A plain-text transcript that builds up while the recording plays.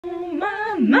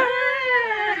mind.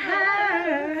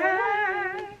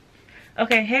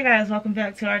 Okay, hey guys, welcome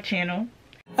back to our channel.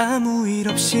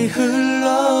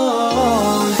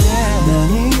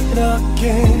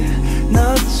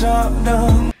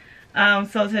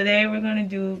 So today we're gonna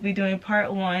be doing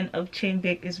part 1 of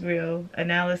Chanbaek is Real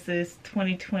analysis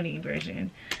 2020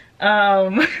 version.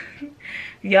 Y'all,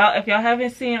 if y'all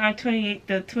haven't seen our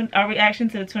our reaction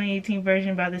to the 2018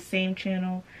 version by the same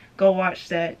channel, go watch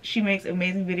that. She makes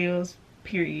amazing videos,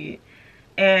 period.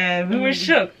 And we were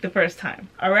shook the first time.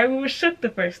 Alright, we were shook the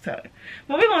first time.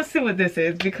 But we're gonna see what this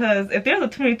is, because if there's a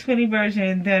 2020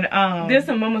 version, then there's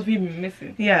some moments we've been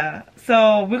missing. Yeah.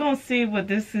 So we're gonna see what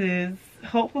this is.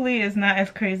 Hopefully it's not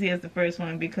as crazy as the first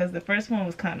one, because the first one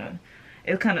was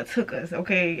it kinda took us,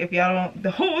 okay? If y'all don't, the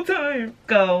whole time.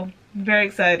 Go. Very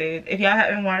excited. If y'all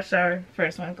haven't watched our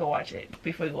first one, go watch it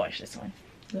before you watch this one.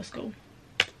 Let's go.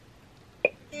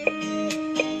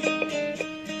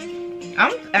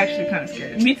 I'm actually kind of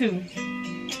scared. Me too.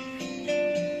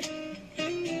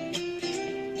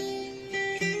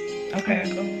 Okay.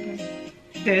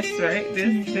 This, right?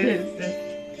 This.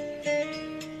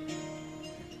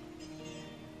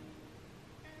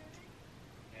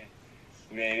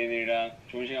 우리 애린이랑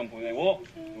좋은 시간 보내고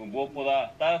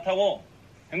무엇보다 따뜻하고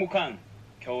행복한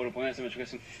겨울을 보냈으면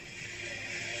좋겠습니다.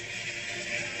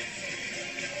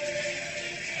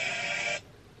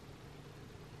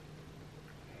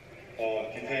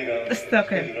 It's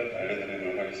okay.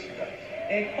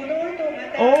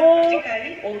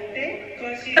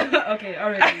 Okay,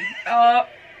 already.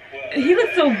 He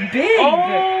looks so big.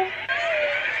 Oh,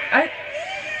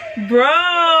 bro.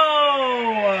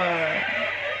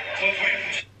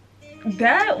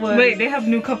 That was. Wait, they have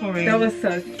new couple rings. That was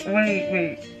sus.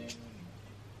 Wait.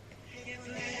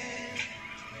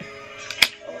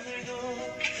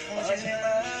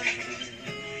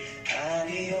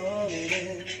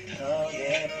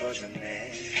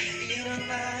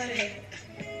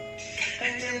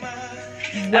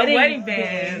 The wedding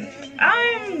band.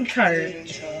 I'm tired.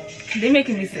 They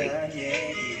making me sick.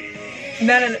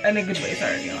 Not in a good way,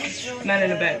 sorry, y'all. Not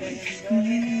in a bad way.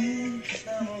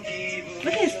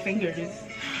 Look at his fingers.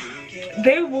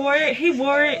 They wore it. He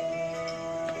wore it.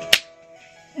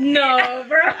 No,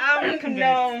 bro. I'm convinced.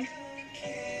 No.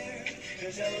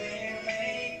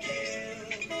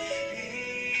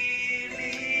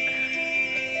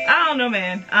 I don't know,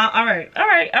 man. All right.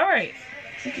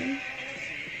 Okay.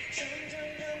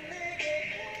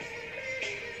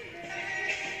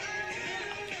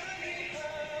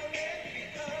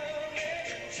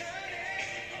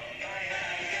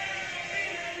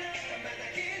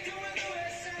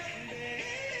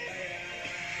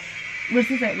 Where's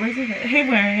his at? He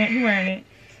wearing it.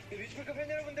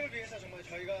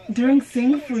 During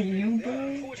Sing For You,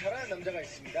 bro.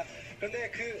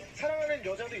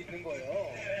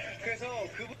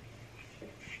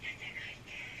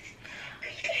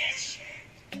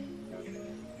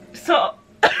 So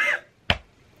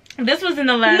this was in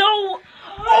the last. No.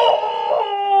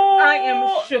 I am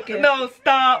shook. No,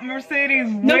 stop, Mercedes.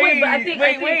 No, wait, but I think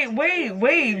wait.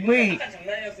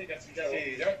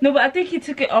 No, but I think he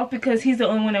took it off because he's the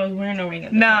only one that was wearing a ring.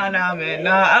 Nah, man.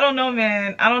 Nah, I don't know,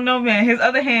 man. His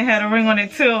other hand had a ring on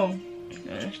it too. No,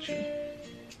 that's true.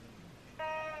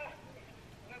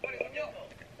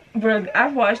 Bro,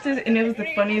 I've watched this and it was the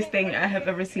funniest thing I have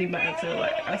ever seen my entire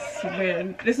life. I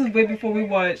swear. This was way before we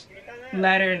watched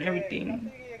Ladder and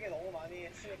everything.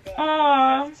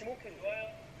 Aww.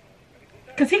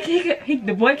 Cause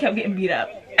the boy kept getting beat up.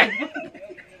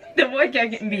 The boy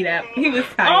kept getting beat up. He was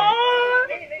tired. Aww.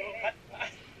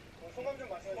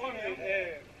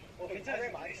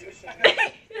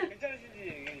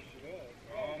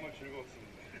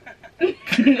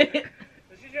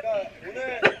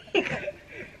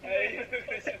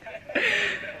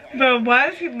 Bro, why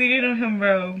is he leaning on him,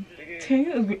 bro?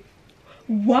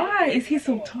 Why is he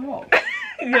so tall?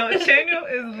 Yo, Chanel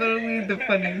is literally the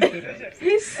funniest dude.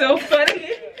 He's so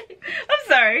funny. I'm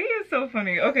sorry, he is so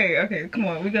funny. Okay, come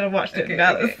on, we gotta watch this.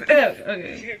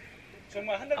 Okay.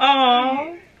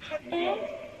 Aww.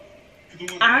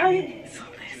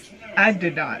 I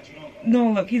did not.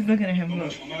 No, look, he's looking at him.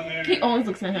 Look. He always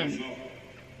looks at him.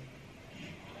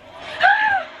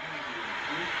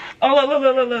 Oh,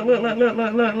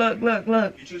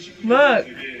 look.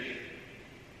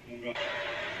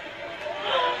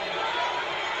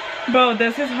 Bro,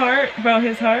 that's his heart. Bro,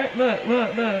 his heart. Look.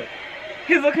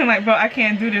 He's looking like, bro, I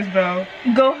can't do this, bro.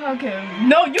 Go hug him.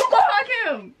 No, you go hug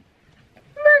him.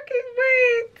 Murky,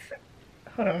 wait.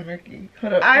 Hold on, Murky.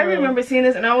 Hold up. I remember seeing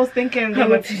this and I was thinking, I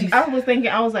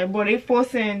was like, boy, they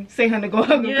forcing Sehun to go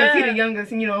hug him because he's the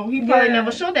youngest and, you know, he probably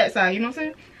never showed that side, you know what I'm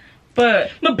saying?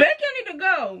 But Becky need to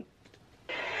go. go.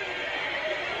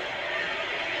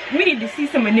 We need to see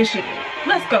some initiative.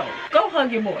 Let's go. Go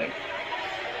hug your boy.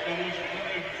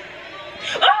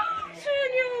 Oh,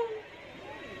 Chanyeol.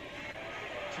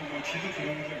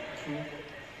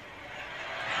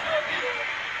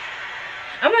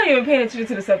 I'm not even paying attention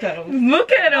to the subtitles.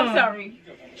 Look at him. I'm sorry.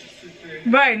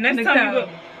 Right, next time you go.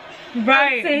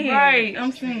 Right, right.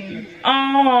 I'm saying.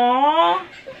 Aww.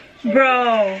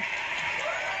 Bro.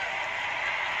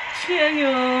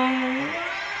 Chanyeol.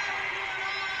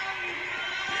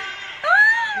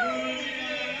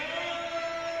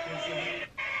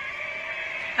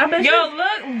 I bet Yo,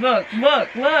 look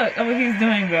at what he's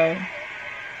doing, bro.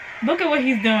 Look at what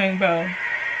he's doing, bro.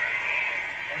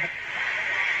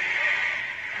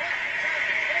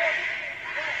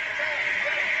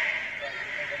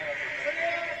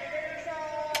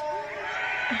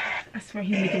 I swear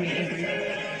he's making me angry.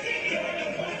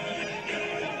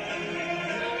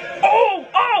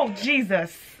 Oh,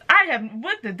 Jesus. I have,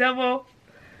 what the devil?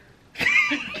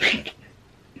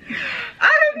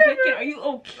 Are you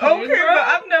okay? Okay, bro? but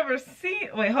I've never seen.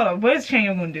 Wait, hold on. What is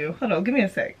Chanyeol gonna do? Hold on, give me a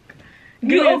sec.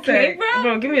 You okay, bro?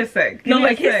 Bro, give me a sec. No,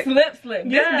 like his slip.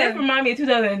 Yeah. This remind me of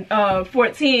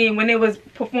 2014 when they was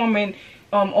performing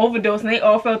Overdose and they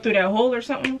all fell through that hole or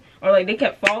something, or like they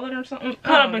kept falling or something.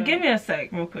 Hold on, but give me a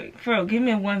sec, real quick. For real, give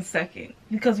me 1 second.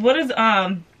 Because what is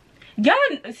y'all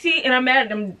see, and I'm mad at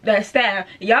them that staff.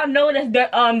 Y'all know that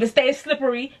the stage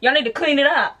slippery. y'all need to clean it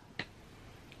up.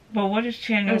 But what is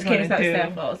Chanyeol gonna It's not do?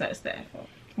 staff fault. It's not staff fault.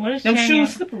 What is Them Chanyeol?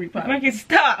 shoes slippery, probably. Make it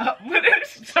stop. What is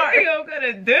Chanyeol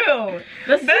gonna do?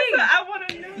 Let's That's see. what I want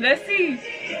to know. Let's see.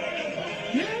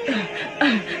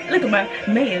 Look at my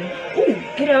man. Ooh,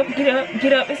 get up.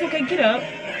 It's okay, get up.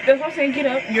 That's what I'm saying, get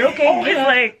up. You're okay, Oh, get his up.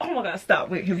 leg. Oh my God, stop.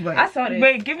 Wait, his leg. I saw this.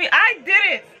 Wait, give me. I did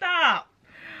it. Stop.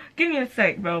 Give me a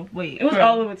sec, bro. Wait. It was bro.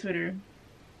 all over Twitter.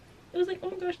 It was like, oh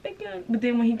my gosh, thank God. But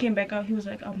then when he came back out, he was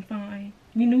like, I'm fine.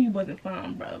 We knew he wasn't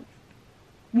fine, bro.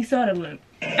 We saw the limp.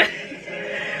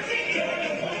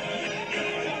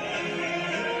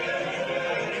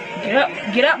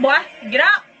 Get up, boy. Get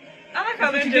up. I like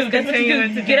how they That's just what you continue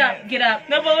do. to Get up.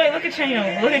 No, but wait, look at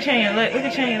Chanyeol. Look at Chanyeol. Look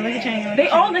at Chanyeol. They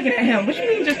all looking at him. What you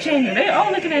mean just changing? They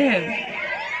all looking at him.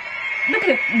 Look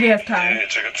at yes, Kai. 네,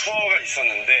 저희가 투어가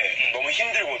있었는데 너무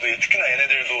힘들고 또 특히나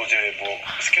얘네들도 이제 뭐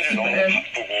스케줄 너무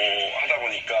바쁘고 하다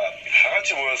보니까 다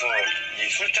같이 모여서 이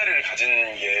술자리를 가진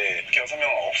게 이렇게 6명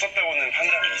없었다고는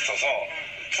판단이 있어서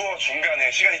투어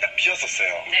중간에 시간이 딱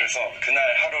비었었어요. 그래서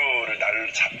그날 하루를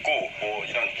날을 잡고 뭐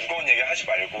이런 무거운 얘기 하지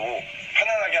말고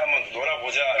편안하게 한번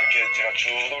놀아보자 이렇게 제가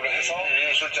주도를 해서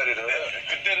술자리를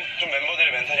그땐 좀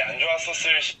멤버들의 멘탈이 안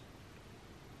좋았었을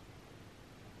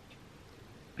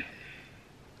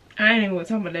I ain't even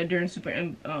talking about that during Super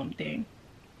thing.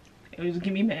 It was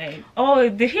getting me mad. Oh,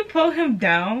 did he pull him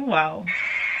down? Wow.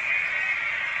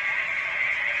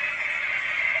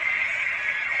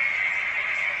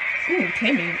 Ooh,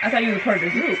 Timmy. I thought you were part of the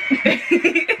group.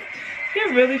 He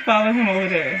really followed him over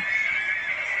there.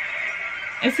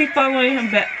 Is he following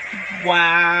him back?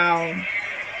 Wow.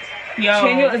 Yo,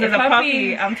 Chanyeol is it's a a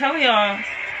puppy. puppy. I'm telling y'all.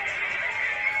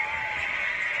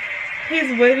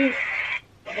 He's waiting.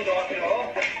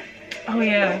 Oh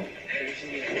yeah.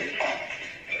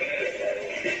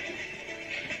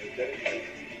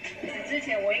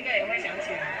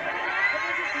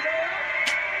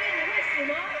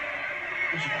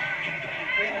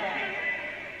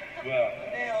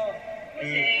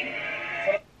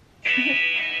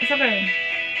 It's okay.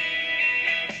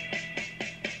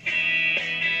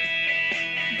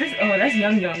 That's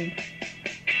young. That's young.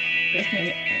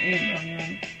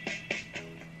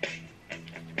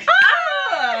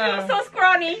 He was so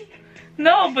scrawny.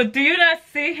 No, but do you not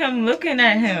see him looking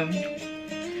at him?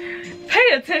 Pay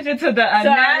attention to the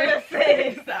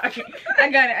analysis. Sorry. I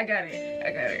got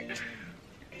it.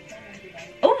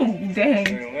 Oh, dang.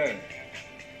 형은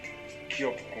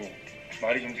귀엽고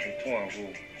말이 좀 잘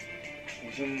통하고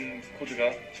웃음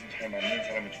코드가 좀 잘 맞는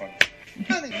사람을 좋아한다.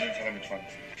 맞는 사람을 좋아한다.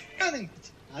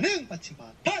 나는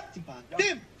빠칭빵 땜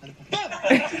나는 빵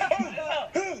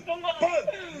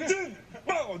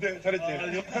네, 잘했지.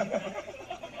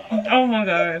 Oh my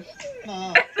gosh.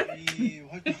 이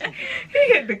활동 He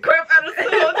hit the crap out of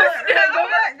someone.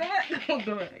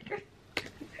 Go back.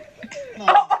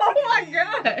 Oh my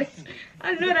god.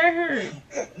 I know that hurt.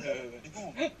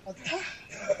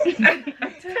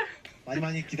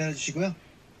 많이 기다려 주시고요.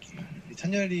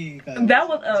 찬열이가 That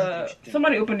was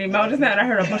somebody opened their mouth just now and I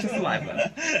heard a bunch of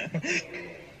saliva.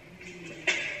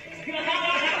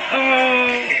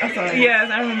 I saw it. Yes,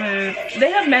 I remember.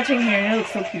 They have matching hair and it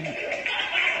looks so cute.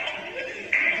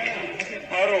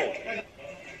 바로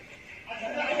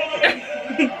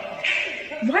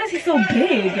he's so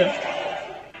big.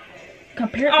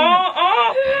 Compared to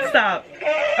Oh, stop.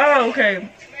 Oh, okay.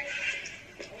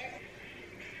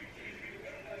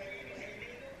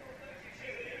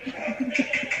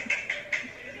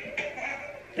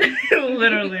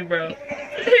 Literally, bro. He's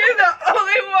the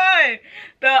only one.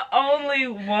 The only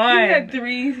one. He had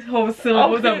 3 whole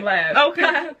syllables of laugh.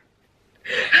 Okay.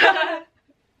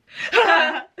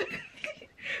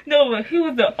 No, but he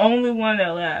was the only one that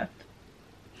laughed.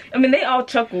 I mean, they all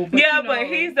chuckle. But Yeah, you know, but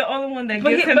he's the only one that But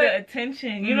gives he- him but- the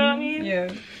attention. You know what I mean? Yeah.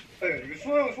 이거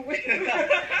소영 소고기.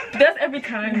 That's every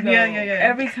time, though. Yeah, yeah, yeah.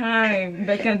 Every time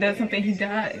Beckham does something, he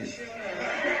dies.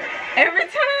 Every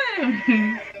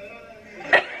time.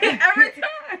 Every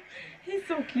time. He's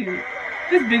so cute.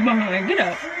 This big behind. Get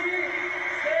up.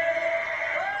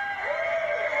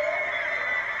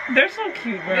 They're so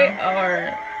cute, bro. They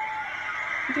are.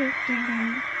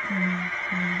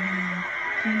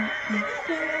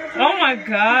 Oh my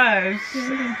gosh.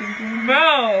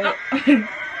 Bro.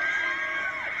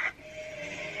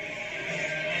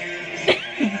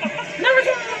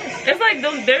 It's like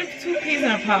they're 2 peas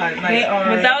in a pod. Like, They are.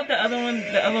 Without the other one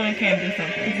can't do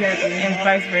something. Exactly. And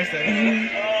vice versa.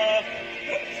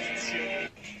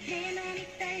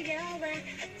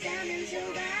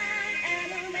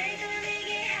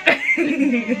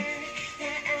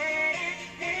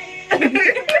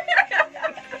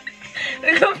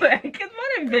 Go back. Cause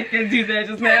why did Beckham do that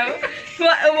just now?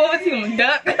 What was he gonna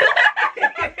duck?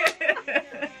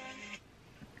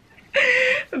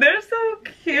 They're so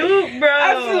cute, bro.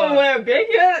 I swear,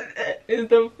 Beckham is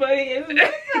the funniest.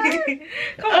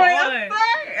 Come Like, on. I'm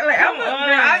sorry. Like, Come I'm on.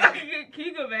 I can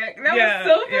you go back? That Yeah,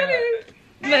 was so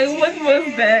funny. Like, what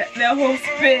was that? That whole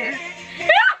spin.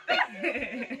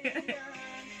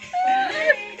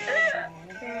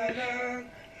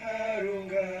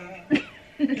 하루가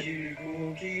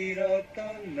길고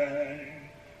길었던 날.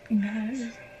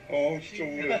 진짜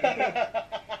오래.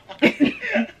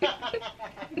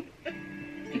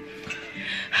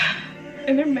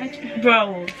 And they're matching.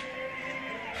 Bro.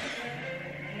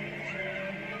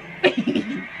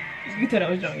 You thought I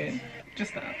was joking.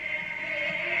 Just stop.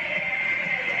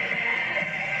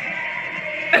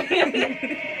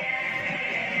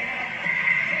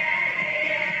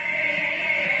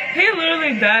 He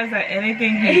literally does at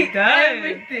anything he does.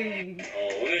 Everything.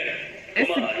 오늘 It's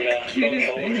뿐만 the 아니라 cutest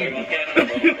이번 겨울 thing. 저희와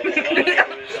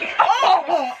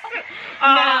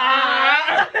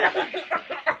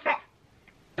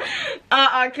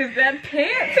함께하는 Cause that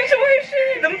pants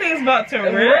situation. Them things about to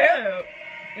Rip. rip.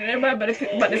 And everybody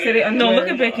about to say they No, underwear. look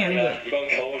at Beckham. Look. 이번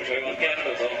겨울 저희와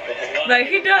함께하면서 더 건강한 Like,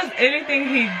 he does anything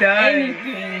he does.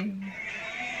 anything.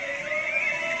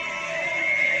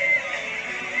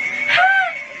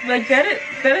 Like that is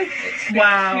the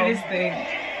Wow. cutest thing.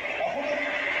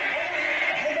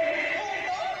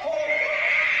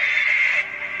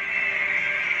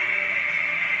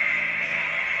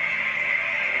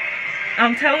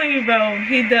 I'm telling you, bro.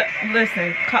 He does.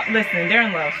 Listen, they're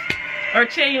in love. Or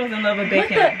Cheney was in love with What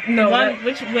Beckham. the- no, one,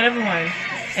 that- whatever one.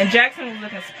 And Jackson was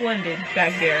looking splendid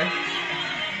back there.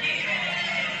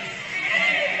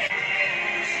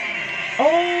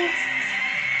 Oh.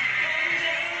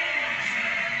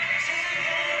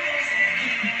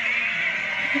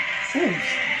 Ooh,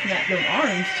 snap them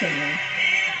arms, Cheney.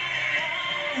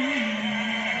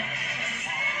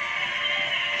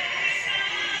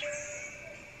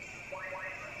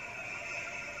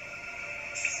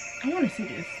 I want to see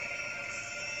this.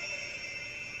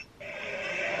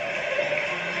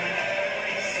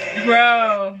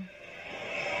 Bro.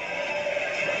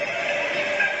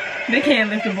 They can't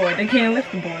lift the boy. They can't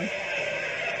lift the boy.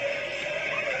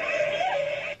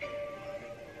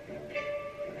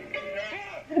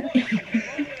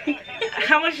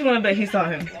 How much you want to bet he saw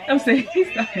him? I'm saying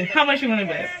he's not. How much you want to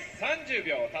bet? 30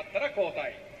秒経ったら交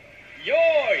代用意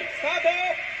スタート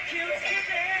気をつけて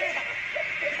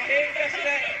喧嘩し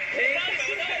ない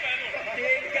喧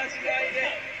嘩しないで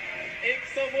エク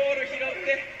ソボール拾っ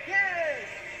てイエ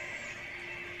ス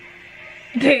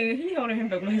Dang, he holding him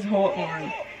back with his whole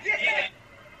arm.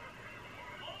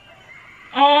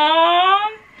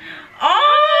 Oh.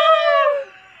 Oh.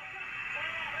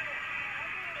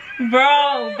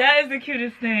 Bro, that is the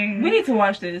cutest thing. We need to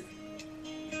watch this.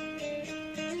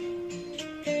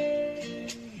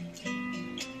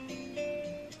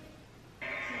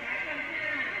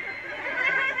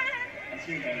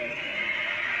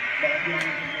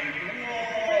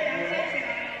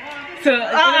 So,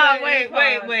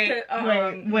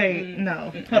 wait.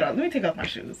 No. Hold on. Let me take off my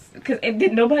shoes. Because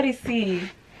did nobody see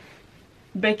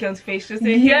Beckham's face just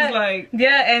then? Yeah, He was like,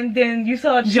 yeah, and then you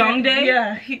saw Jongdae?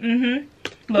 Yeah.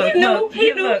 Look, He knew, look,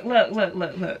 he knew.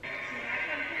 look.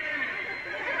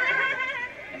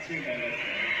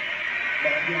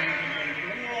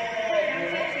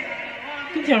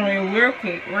 Keep telling me real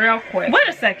quick, real quick. Wait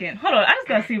a second. Hold on. I just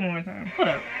gotta see one more time. Hold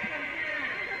up.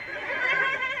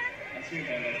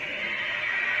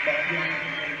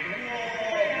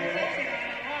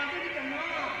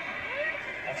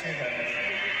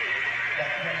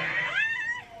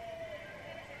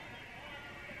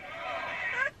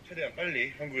 최대한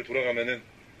빨리 한국에 돌아가면은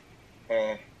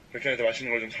백현한테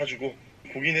맛있는 걸 좀 사주고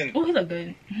고기는 Oh, he look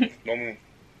good. 너무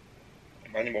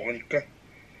많이 먹으니까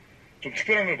좀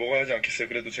특별한 걸 먹어야 하지 않겠어요?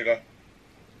 그래도 제가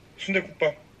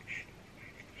순댓국밥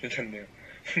괜찮네요.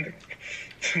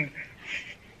 순댓국밥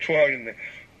좋아하겠네.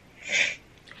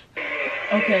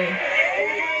 Okay.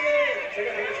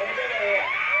 제가 되게 정잖아요.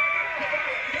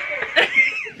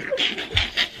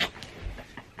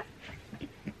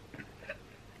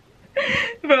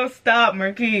 Bro, stop,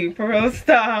 Marquis. For real,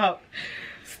 stop.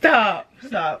 Stop.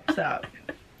 Stop. Stop.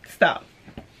 Stop.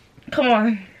 Come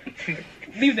on.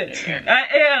 Leave that in there.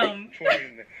 I am.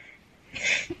 좋아하겠네.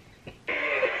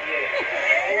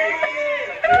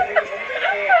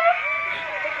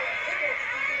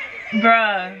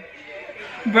 Bruh.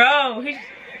 Bro, he...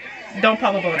 Don't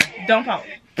pop a boner. Don't pop.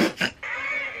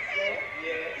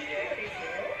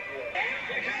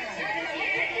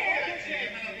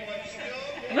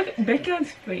 Look at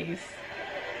Bacon's face.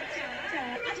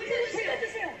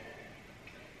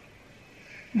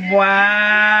 Wow.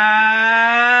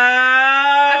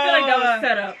 I feel like that was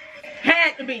set up.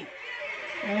 Had to be.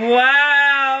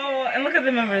 Wow. And look at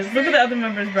the members. Look at the other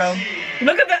members, bro.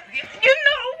 Look at that. You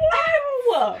know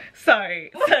what?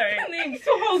 Sorry. Sorry.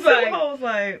 So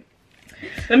like,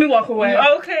 let me walk away.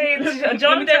 okay.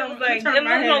 John Day was like, turn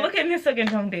my no, head. look at me a second,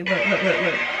 John Day. Look.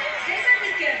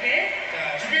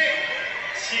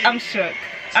 I'm shook.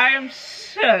 I am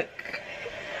shook.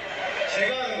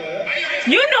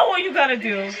 You know what you gotta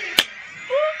do.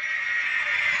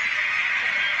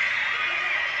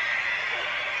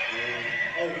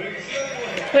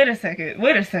 Wait a second.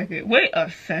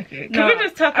 Can we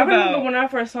just talk I remember about... when I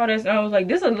first saw this, and I was like,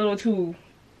 this is a little too...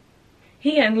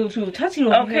 He ain't a little too touchy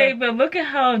over Okay, here. but look at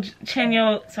how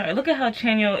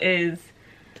Chanyeol is...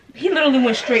 He literally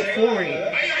went straight forward.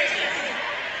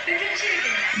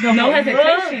 No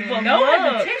hesitation. No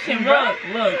hesitation, bro.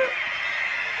 Look.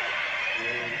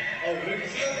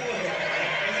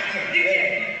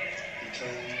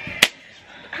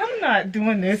 I'm not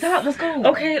doing this. Stop, let's go.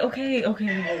 Okay. Look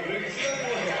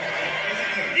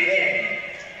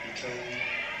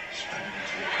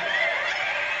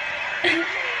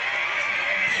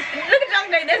at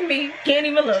Young Day, that's me. Can't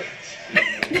even look.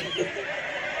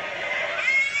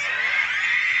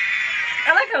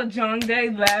 I like how John Day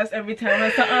laughs every time or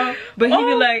something, but he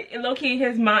be like, low key in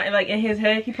his mind, like in his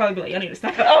head, he probably be like, y'all need to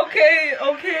stop.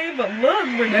 Okay, but look.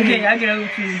 Okay, I get it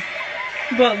with you.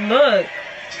 But look.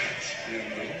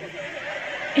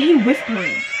 He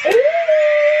whispering.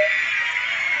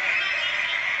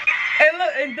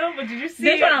 And don't, but did you see?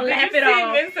 They tryna laugh it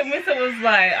off. Winston was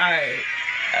like, alright.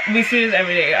 We see this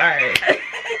every day, alright.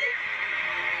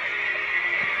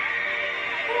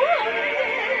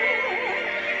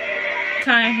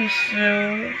 Tying his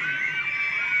shoe.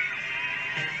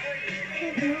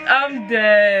 I'm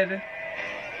dead.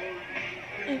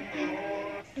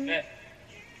 네.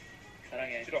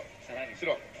 사랑해. 싫어. 사랑해.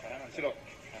 싫어. 사랑해. 싫어.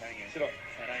 사랑해. 싫어.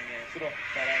 사랑해. 싫어.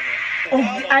 사랑해. Oh,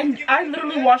 I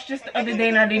literally watched this the other day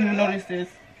and I didn't even notice this.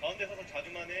 가운데 서서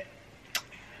자주만 해.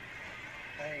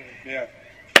 미안.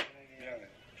 미안해.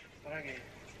 사랑해.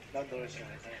 난 너를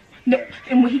싫어해. No,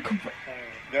 and when he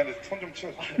미안해. 손 좀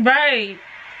치워줘. Right.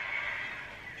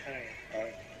 사랑해.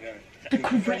 미안해. the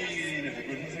correct. 를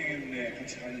듣고 선생님네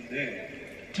같이 가는데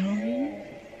Johnny.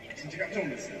 진짜 깜짝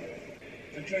놀랐어요.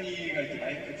 백현이가 이렇게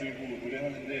마이크 들고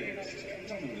노래하는데 진짜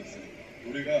깜짝 놀랐어요.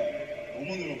 노래가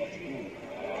너무 늘어가지고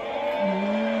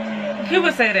He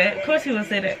would say that. Of course he would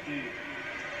say that.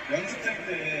 연습생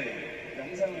때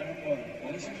영상을 한번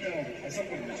원심장하고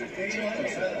봤었거든요. 저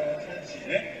땡겨봤었어요.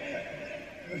 네?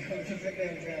 연습생 때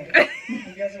영상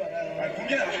공개하지 말아요. 아,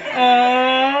 공개는 안 해요.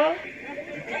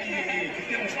 백현이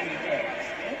그때 모습 보니까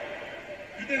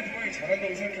그때는 분명히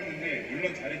잘한다고 생각했는데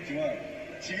물론 잘했지만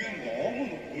지금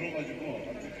너무 늘어가지고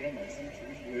아무튼 그런 말씀을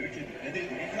드리고 싶고 이렇게 애들이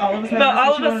All of a But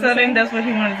all of sudden, a sudden, that's what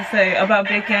he wanted to say about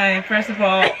Baekhyun. First of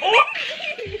all,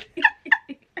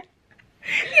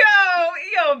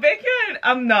 yo, Baekhyun,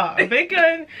 I'm not.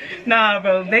 Baekhyun, nah,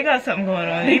 bro, they got something going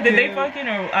on. Either they fucking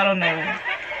or I don't know.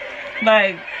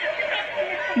 Like,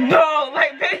 bro,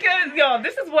 like Baekhyun, yo,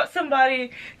 this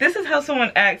is how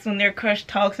someone acts when their crush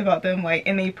talks about them, like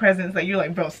in their presence. Like you're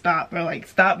like, bro, stop, bro, like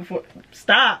stop,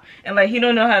 and like he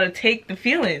don't know how to take the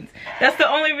feelings. That's the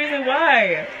only reason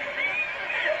why.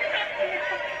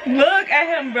 Look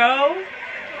at him, bro.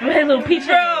 With his little peach.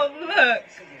 Bro, look.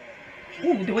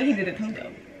 Ooh, the way he did it too,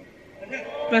 though.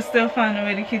 But still find a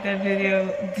way to keep that video.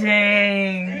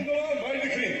 Dang.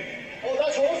 나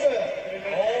적었어요.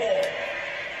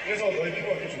 그래서 너희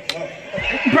피부가 그렇게 좋구나.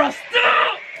 Bro,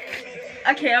 stop!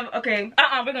 Okay, okay.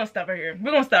 We're gonna stop right here.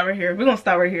 We're gonna stop right here. We're gonna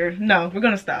stop right here. No, we're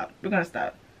gonna stop. We're gonna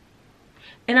stop.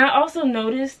 And I also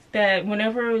noticed that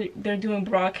whenever they're doing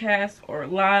broadcasts or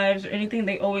lives or anything,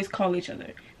 they always call each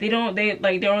other. They're always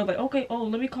like, okay, oh,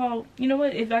 let me call, you know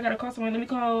what, if I gotta call someone, let me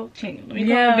call Ching, let me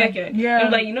call Rebecca. Yeah.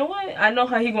 I'm like, you know what, I know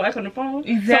how he gonna act on the phone.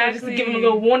 Exactly. So just to give him a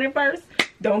little warning first,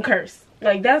 don't curse.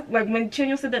 Like, that's, like, when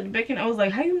Chinyo said that to Becky, I was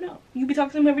like, how you know? You be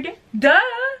talking to him every day? Duh!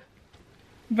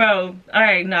 Bro,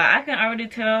 alright, no, I can already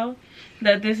tell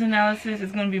that this analysis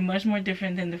is going to be much more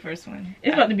different than the first one.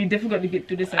 It's about to be difficult to get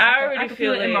through this. I already can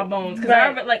feel it in my bones. Because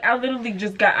right.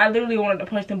 I literally wanted to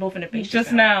punch them both in the face.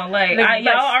 Just now. Like y'all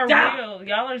are stop. real.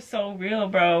 Y'all are so real,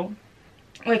 bro.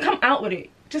 Like, come out with it.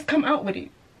 Just come out with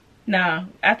it. Nah,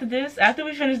 after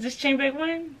we finish this Chanbaek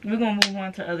one, we're going to move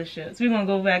on to other shows. We're going to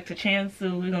go back to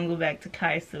Chansu. We're going to go back to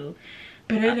Kaisu.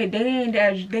 But they ain't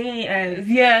as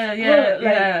yeah.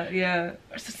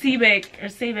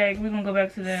 Sebek, we're gonna go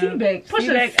back to that. Sebek,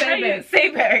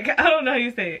 Sebek. I don't know how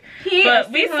you say it.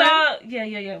 But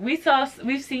we saw,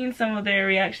 we've seen some of their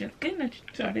reactions. Goodness,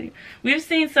 sorry. We've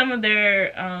seen some of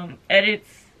their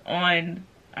edits on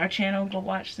our channel. Go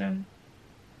watch them.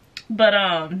 But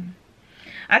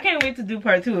I can't wait to do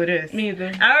part 2 of this. Me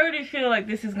either. I already feel like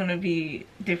this is gonna be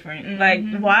different. Like,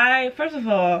 why? First of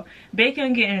all,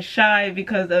 Baekhyun getting shy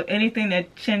because of anything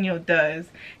that Chanyeol does.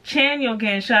 Chanyeol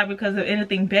getting shy because of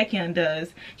anything Baekhyun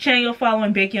does. Chanyeol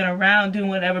following Baekhyun around, doing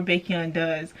whatever Baekhyun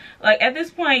does. Like, at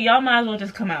this point, y'all might as well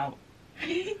just come out.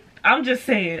 I'm just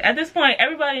saying. At this point,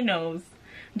 everybody knows.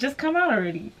 Just come out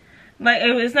already. Like,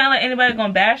 it's not like anybody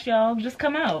gonna bash y'all. Just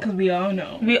come out. Because we all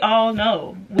know. We all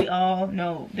know. We all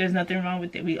know. There's nothing wrong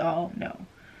with it. We all know.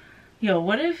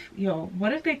 What if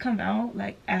they come out,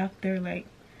 like, after, like,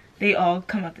 they all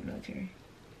come out the military?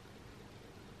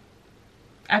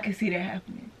 I could see that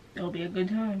happening. It'll be a good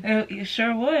time. It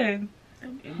sure would.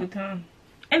 It'll be a good time.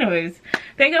 Anyways,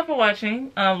 thank y'all for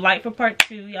watching. Like for part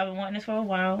 2. Y'all been wanting this for a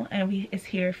while, and it's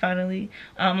here finally.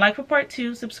 Like for part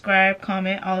 2, subscribe,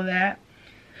 comment, all of that.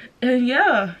 And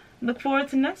yeah, look forward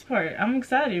to the next part. I'm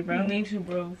excited, bro. Me too,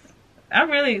 bro.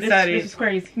 I'm really excited. This is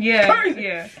crazy. Yeah, crazy.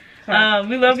 yeah.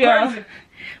 We love y'all.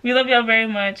 We love y'all very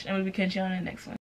much, and we'll be catching y'all on the next one.